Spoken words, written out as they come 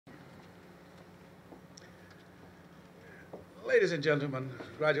Ladies and gentlemen,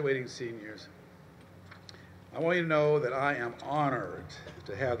 graduating seniors, I want you to know that I am honored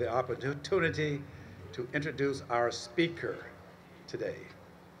to have the opportunity to introduce our speaker today,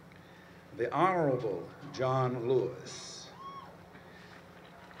 the Honorable John Lewis.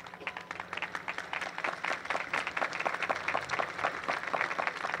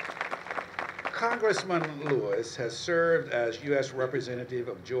 Congressman Lewis has served as U.S. Representative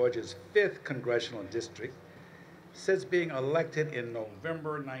of Georgia's 5th Congressional District since being elected in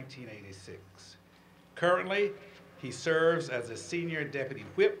November 1986. Currently, he serves as a senior deputy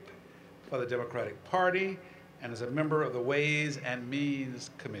whip for the Democratic Party and is a member of the Ways and Means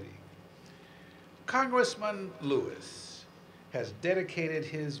Committee. Congressman Lewis has dedicated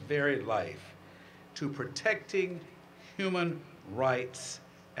his very life to protecting human rights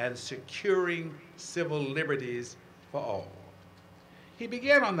and securing civil liberties for all. He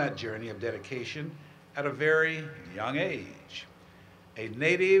began on that journey of dedication at a very young age. A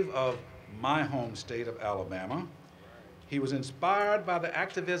native of my home state of Alabama, he was inspired by the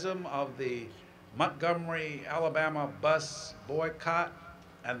activism of the Montgomery, Alabama bus boycott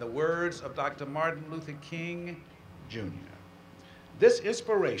and the words of Dr. Martin Luther King, Jr. This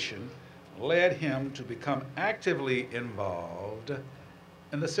inspiration led him to become actively involved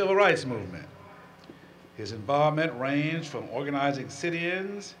in the civil rights movement. His involvement ranged from organizing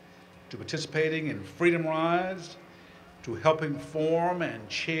sit-ins to participating in freedom rides to helping form and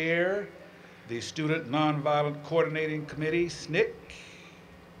chair the Student Nonviolent Coordinating Committee, SNCC.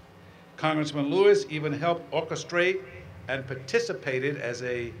 Congressman Lewis even helped orchestrate and participated as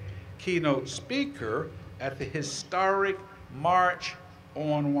a keynote speaker at the historic March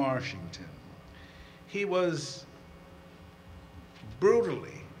on Washington. He was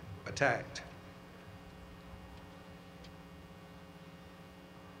brutally attacked.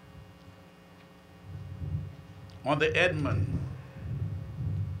 On the Edmund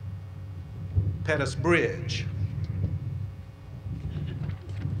Pettus Bridge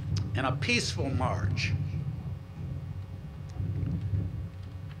in a peaceful march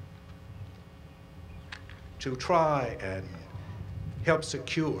to try and help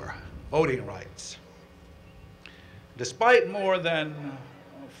secure voting rights. Despite more than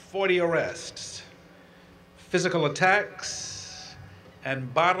 40 arrests, physical attacks,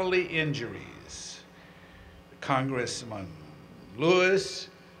 and bodily injuries, Congressman Lewis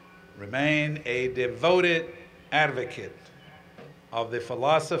remained a devoted advocate of the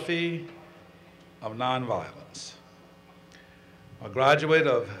philosophy of nonviolence. A graduate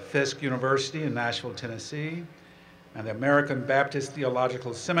of Fisk University in Nashville, Tennessee, and the American Baptist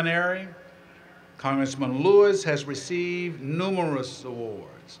Theological Seminary, Congressman Lewis has received numerous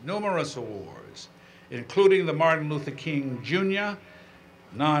awards, including the Martin Luther King Jr.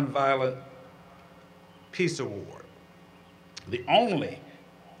 Nonviolent Peace Award, the only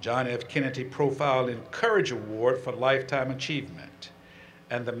John F. Kennedy Profile in Courage Award for Lifetime Achievement,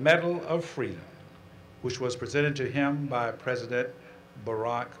 and the Medal of Freedom, which was presented to him by President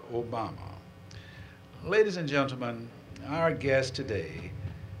Barack Obama. Ladies and gentlemen, our guest today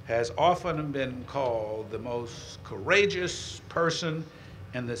has often been called the most courageous person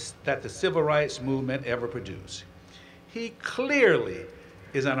that the civil rights movement ever produced. He clearly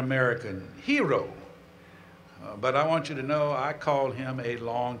is an American hero, but I want you to know I call him a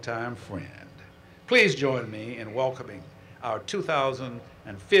longtime friend. Please join me in welcoming our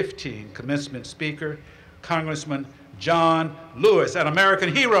 2015 commencement speaker, Congressman John Lewis, an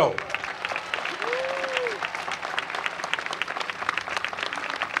American hero.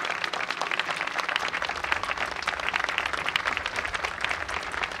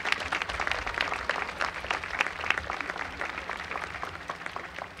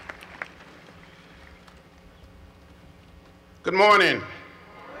 Good morning.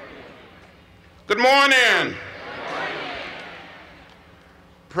 Good morning.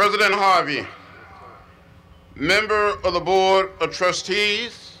 President Harvey, member of the Board of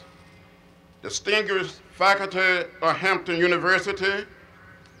Trustees, distinguished faculty of Hampton University,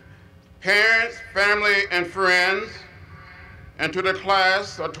 parents, family, and friends, and to the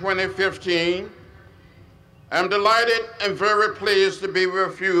class of 2015, I'm delighted and very pleased to be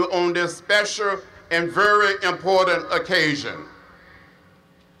with you on this special and very important occasion.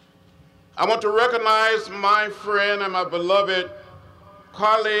 I want to recognize my friend and my beloved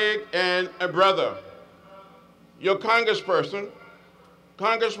colleague and a brother, your congressperson,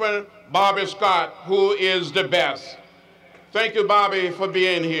 Congressman Bobby Scott, who is the best. Thank you, Bobby, for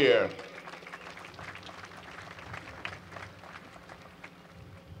being here.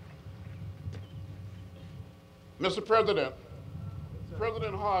 Mr. President,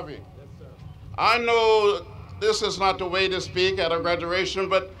 President Harvey, I know this is not the way to speak at a graduation,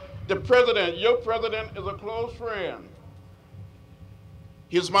 but the president, your president, is a close friend.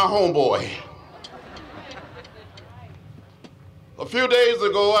 He's my homeboy. A few days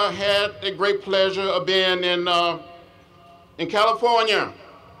ago, I had the great pleasure of being in California.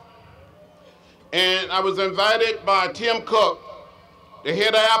 And I was invited by Tim Cook, the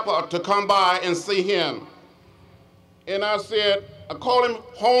head of Apple, to come by and see him. And I said, I call him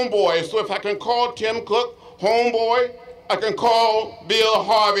homeboy, so if I can call Tim Cook homeboy, I can call Bill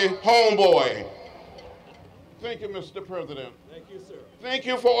Harvey homeboy. Thank you, Mr. President. Thank you, sir. Thank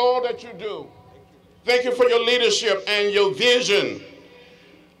you for all that you do. Thank you for your leadership and your vision.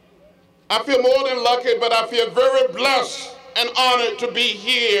 I feel more than lucky, but I feel very blessed and honored to be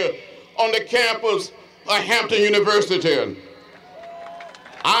here on the campus of Hampton University.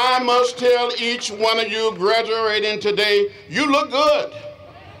 I must tell each one of you graduating today, you look good.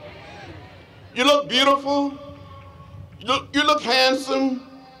 You look beautiful. You look handsome.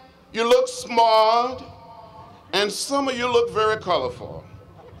 You look smart. And some of you look very colorful.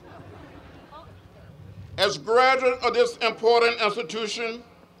 As graduates of this important institution,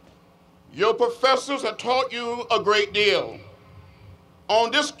 your professors have taught you a great deal. On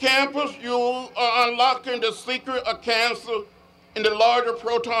this campus, you are unlocking the secret of cancer in the larger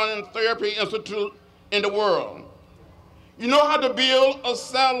proton therapy institute in the world. You know how to build a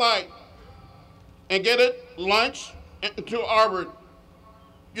satellite and get it launched into orbit.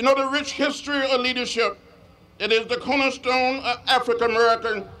 You know the rich history of leadership that is the cornerstone of African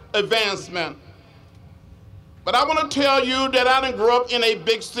American advancement. But I want to tell you that I didn't grow up in a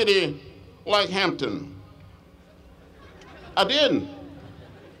big city like Hampton. I didn't.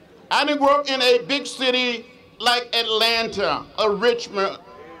 I didn't grow up in a big city like Atlanta or Richmond.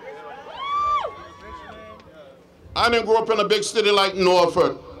 I didn't grow up in a big city like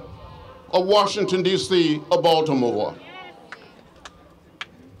Norfolk or Washington, D.C. or Baltimore.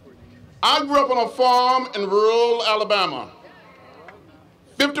 I grew up on a farm in rural Alabama,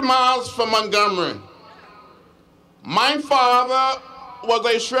 50 miles from Montgomery. My father was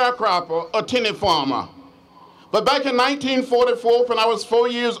a sharecropper, a tenant farmer. But back in 1944, when I was 4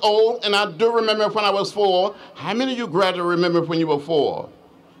 years old, and I do remember when I was 4, how many of you graduates remember when you were 4?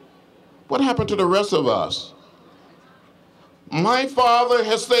 What happened to the rest of us? My father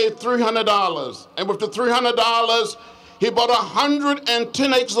has saved $300, and with the $300, he bought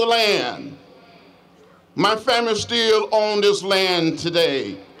 110 acres of land. My family still owns this land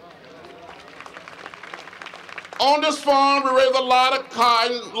today. On this farm, we raise a lot of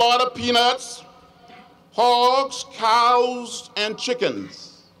cotton, a lot of peanuts, hogs, cows, and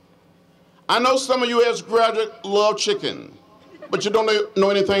chickens. I know some of you as graduates love chicken, but you don't know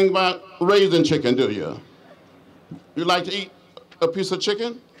anything about raising chicken, do you? You like to eat a piece of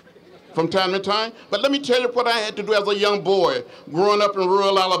chicken from time to time? But let me tell you what I had to do as a young boy growing up in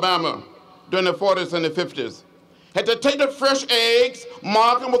rural Alabama during the 40s and the 50s. Had to take the fresh eggs,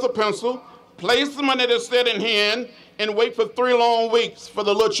 mark them with a pencil, place them under the setting hen, and wait for 3 long weeks for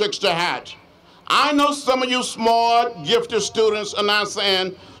the little chicks to hatch. I know some of you smart, gifted students are now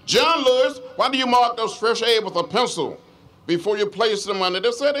saying, John Lewis, why do you mark those fresh eggs with a pencil before you place them under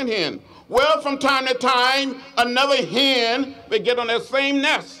the setting hen? Well, from time to time, another hen would get on that same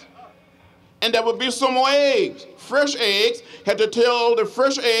nest, and there would be some more eggs. Fresh eggs had to tell the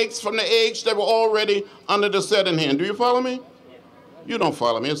fresh eggs from the eggs that were already under the setting hen. Do you follow me? You don't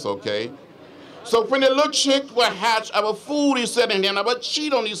follow me, it's okay. So when the little chicks were hatched, I would fool these setting hens. I would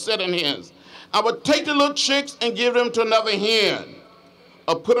cheat on these setting hens. I would take the little chicks and give them to another hen,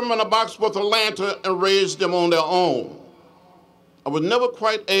 or put them in a box with a lantern and raise them on their own. I was never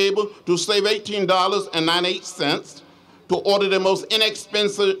quite able to save $18.98 to order the most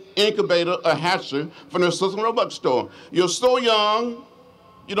inexpensive incubator or hatcher from the Susan Roebuck store. You're so young,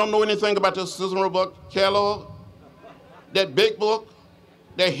 you don't know anything about the Susan Roebuck catalog, that big book,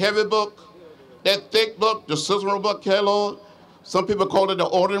 that heavy book, that thick book, the Susan Roebuck catalog. Some people call it the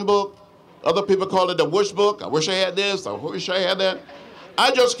ordering book. Other people call it the wish book. I wish I had this, I wish I had that. I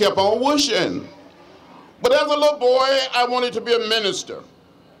just kept on wishing. But as a little boy, I wanted to be a minister.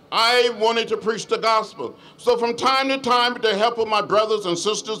 I wanted to preach the gospel. So from time to time, with the help of my brothers and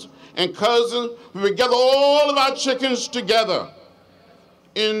sisters and cousins, we would gather all of our chickens together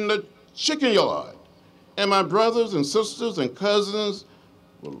in the chicken yard. And my brothers and sisters and cousins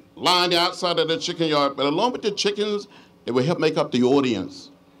were lined outside of the chicken yard. But along with the chickens, they would help make up the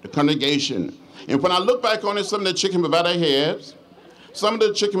audience, the congregation. And when I look back on it, some of the chickens would bow their heads. Some of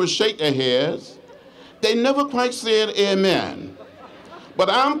the chickens would shake their heads. They never quite said amen. But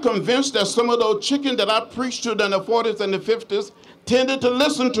I'm convinced that some of those chickens that I preached to in the 40s and the 50s, tended to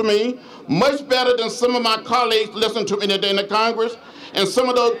listen to me much better than some of my colleagues listened to me today in the Congress, and some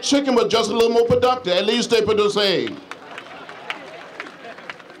of those chickens were just a little more productive. At least they produce eggs.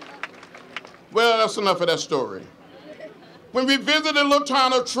 Well, that's enough of that story. When we visited the little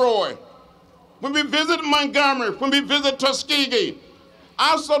town of Troy, when we visited Montgomery, when we visited Tuskegee,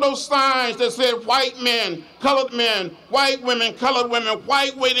 I saw those signs that said white men, white women, colored women,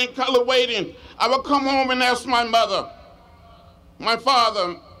 white waiting, colored waiting. I would come home and ask my mother, my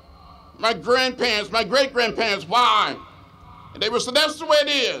father, my grandparents, my great-grandparents, why? And they would say, that's the way it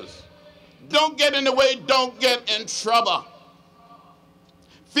is. Don't get in the way, don't get in trouble.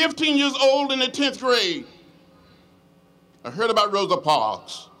 15 years old in the 10th grade, I heard about Rosa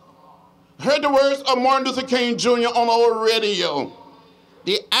Parks. I heard the words of Martin Luther King Jr. on our radio.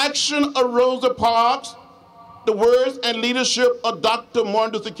 The action of Rosa Parks, the words and leadership of Dr.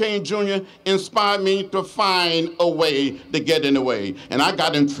 Martin Luther King Jr. inspired me to find a way to get in the way. And I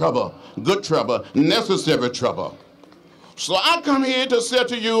got in trouble, good trouble, necessary trouble. So I come here to say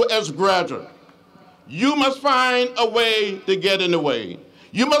to you as graduate, you must find a way to get in the way.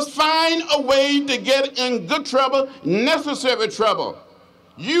 You must find a way to get in good trouble, necessary trouble.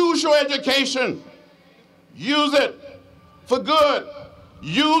 Use your education. Use it for good.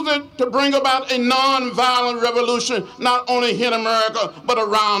 Use it to bring about a nonviolent revolution, not only here in America, but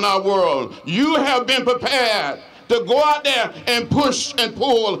around our world. You have been prepared to go out there and push and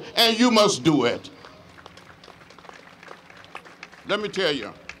pull, and you must do it. Let me tell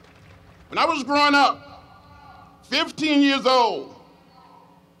you, when I was growing up, 15 years old,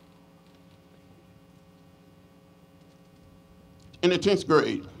 in the 10th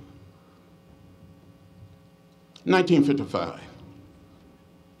grade, 1955.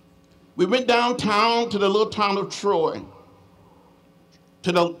 We went downtown to the little town of Troy,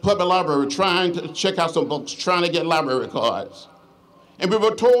 to the public library, trying to check out some books, trying to get library cards. And we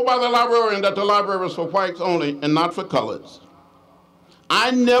were told by the librarian that the library was for whites only and not for colors.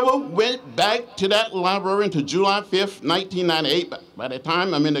 I never went back to that library until July 5th, 1998. By the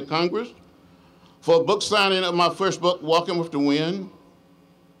time I'm in the Congress, for a book signing of my first book, Walking with the Wind.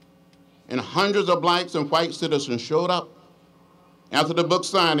 And hundreds of blacks and white citizens showed up. After the book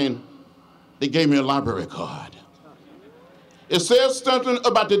signing, they gave me a library card. It says something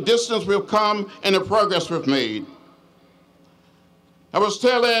about the distance we've come and the progress we've made. I was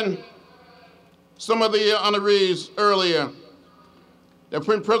telling some of the honorees earlier that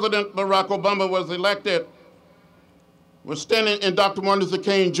when President Barack Obama was elected, was standing in Dr. Martin Luther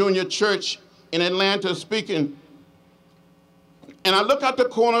King Jr. Church in Atlanta speaking, and I look out the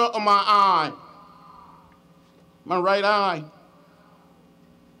corner of my eye, my right eye,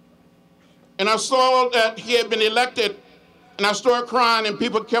 and I saw that he had been elected, and I started crying, and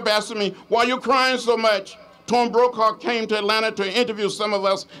people kept asking me, why are you crying so much? Tom Brokaw came to Atlanta to interview some of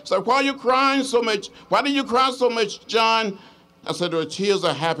us. He said, why are you crying so much? Why do you cry so much, John? I said, there are tears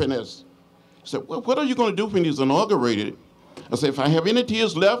of happiness. He said, well, what are you going to do when he's inaugurated? I said, if I have any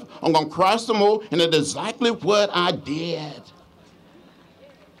tears left, I'm going to cry some more, and that's exactly what I did.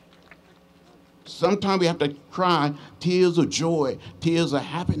 Sometimes we have to cry tears of joy, tears of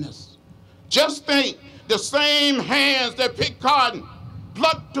happiness. Just think, the same hands that pick cotton,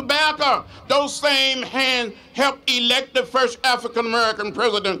 pluck tobacco, those same hands helped elect the first African-American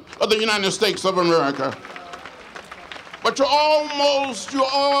president of the United States of America. But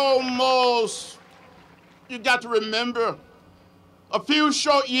you got to remember, a few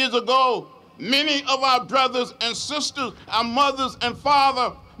short years ago, many of our brothers and sisters, our mothers and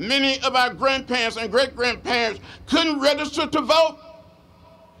fathers, many of our grandparents and great-grandparents couldn't register to vote.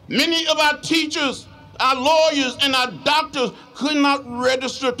 Many of our teachers, our lawyers, and our doctors could not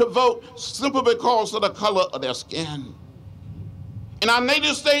register to vote simply because of the color of their skin. In our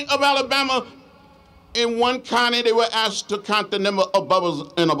native state of Alabama, in one county, they were asked to count the number of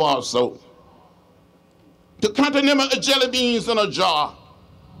bubbles in a bar of soap, to count the number of jelly beans in a jar.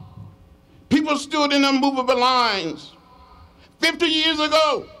 People stood in unmovable lines. 50 years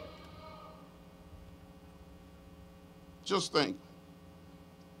ago. Just think.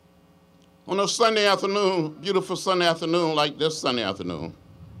 On a Sunday afternoon, beautiful Sunday afternoon like this Sunday afternoon,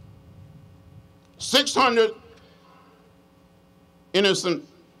 600 innocent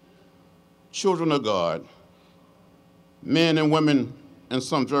children of God, men and women and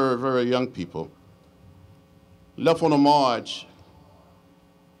some very, very young people, left on a march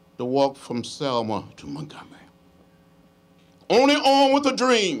to walk from Selma to Montgomery. Only on with a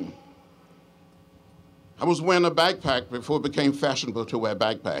dream. I was wearing a backpack before it became fashionable to wear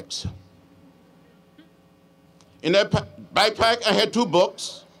backpacks. In that backpack, I had 2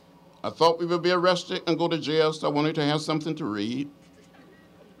 books, I thought we would be arrested and go to jail, so I wanted to have something to read.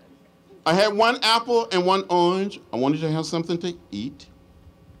 I had one apple and one orange. I wanted to have something to eat.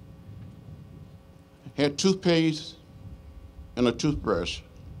 Had toothpaste and a toothbrush.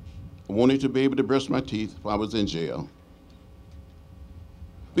 I wanted to be able to brush my teeth while I was in jail.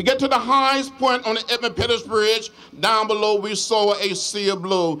 We get to the highest point on the Edmund Pettus Bridge. Down below, we saw a sea of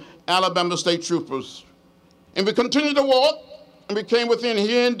blue, Alabama state troopers. And we continued to walk, and we came within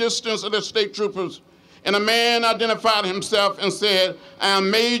hearing distance of the state troopers. And a man identified himself and said, "I am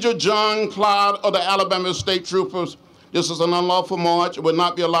Major John Cloud of the Alabama State Troopers. This is an unlawful march. It will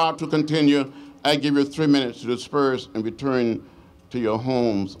not be allowed to continue. I give you 3 minutes to disperse and return to your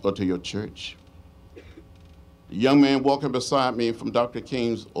homes or to your church." A young man walking beside me from Dr.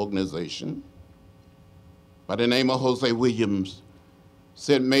 King's organization, by the name of Jose Williams,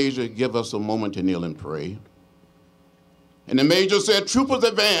 said, "Major, give us a moment to kneel and pray." And the major said, "Troopers,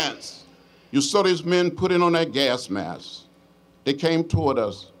 advance." You saw these men putting on their gas masks. They came toward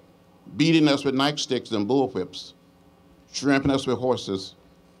us, beating us with nightsticks and bullwhips, trampling us with horses,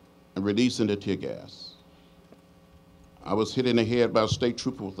 and releasing the tear gas. I was hit in the head by a state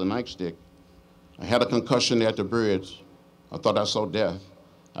trooper with a nightstick. I had a concussion at the bridge. I thought I saw death.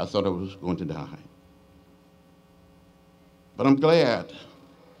 I thought I was going to die. But I'm glad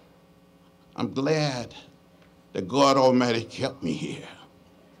that God Almighty kept me here.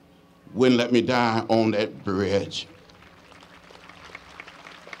 Wouldn't let me die on that bridge.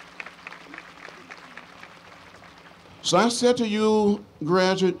 So I said to you,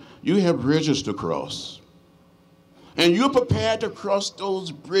 graduate, you have bridges to cross. And you're prepared to cross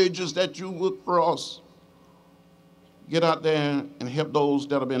those bridges that you will cross. Get out there and help those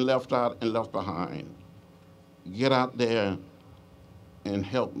that have been left out and left behind. Get out there and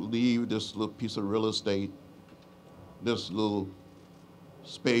help leave this little piece of real estate, this little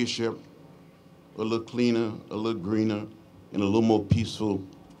spaceship, a little cleaner, a little greener, and a little more peaceful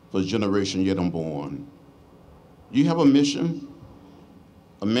for the generation yet unborn. You have a mission,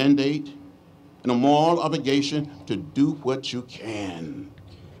 a mandate, and a moral obligation to do what you can.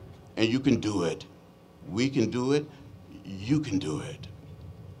 And you can do it. We can do it. You can do it.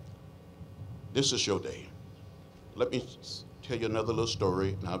 This is your day. Let me tell you another little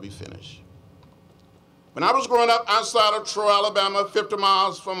story, and I'll be finished. When I was growing up outside of Troy, Alabama, 50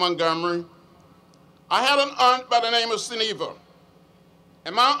 miles from Montgomery, I had an aunt by the name of Seneva.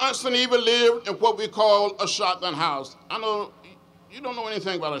 And my aunt Seneva lived in what we call a shotgun house. I know you don't know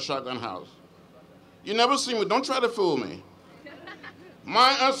anything about a shotgun house. You never seen me. Don't try to fool me.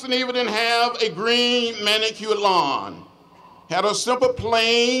 My aunt Seneva didn't have a green manicured lawn. Had a simple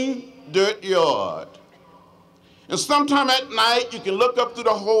plain dirt yard. And sometime at night, you can look up through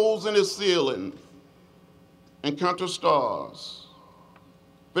the holes in the ceiling and count the stars.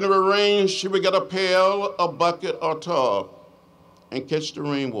 When it would rain, she would get a pail, a bucket, or a tub and catch the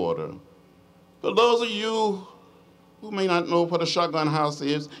rainwater. For those of you who may not know what a shotgun house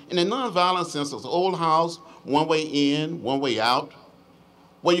is, in a nonviolent sense, it's an old house, one way in, one way out,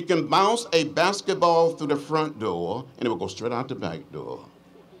 where you can bounce a basketball through the front door and it will go straight out the back door.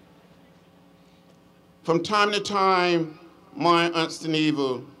 From time to time, my Aunt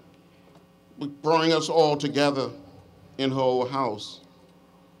Seneva would bring us all together in her old house.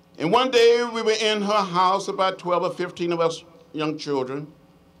 And one day we were in her house, about 12 or 15 of us young children.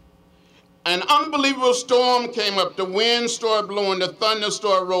 An unbelievable storm came up. The wind started blowing, the thunder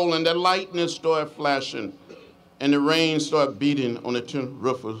started rolling, the lightning started flashing, and the rain started beating on the tin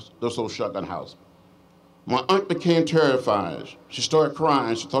roof of this old shotgun house. My aunt became terrified. She started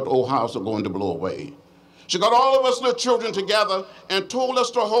crying. She thought the old house was going to blow away. She got all of us little children together and told us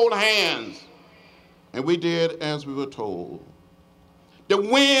to hold hands. And we did as we were told. The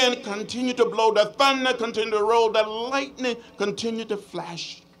wind continued to blow, the thunder continued to roll, the lightning continued to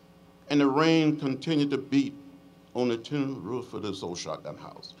flash, and the rain continued to beat on the tin roof of this old shotgun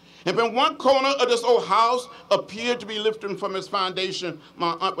house. And when one corner of this old house appeared to be lifting from its foundation,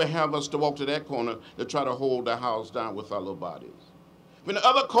 my aunt would have us to walk to that corner to try to hold the house down with our little bodies. When the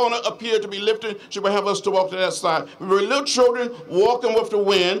other corner appeared to be lifted, she would have us to walk to that side. We were little children walking with the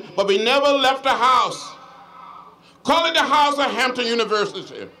wind, but we never left the house. Call it the house of Hampton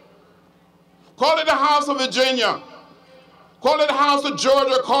University. Call it the house of Virginia. Call it the house of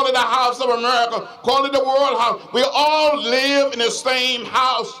Georgia. Call it the house of America. Call it the world house. We all live in the same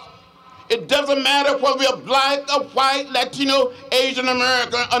house. It doesn't matter whether we are black or white, Latino, Asian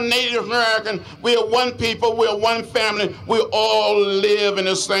American, or Native American. We are one people. We are one family. We all live in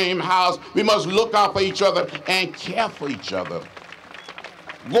the same house. We must look out for each other and care for each other.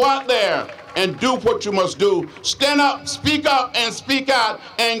 Go out there. and do what you must do. Stand up, speak and speak out,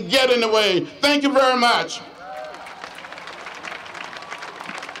 and get in the way. Thank you very much.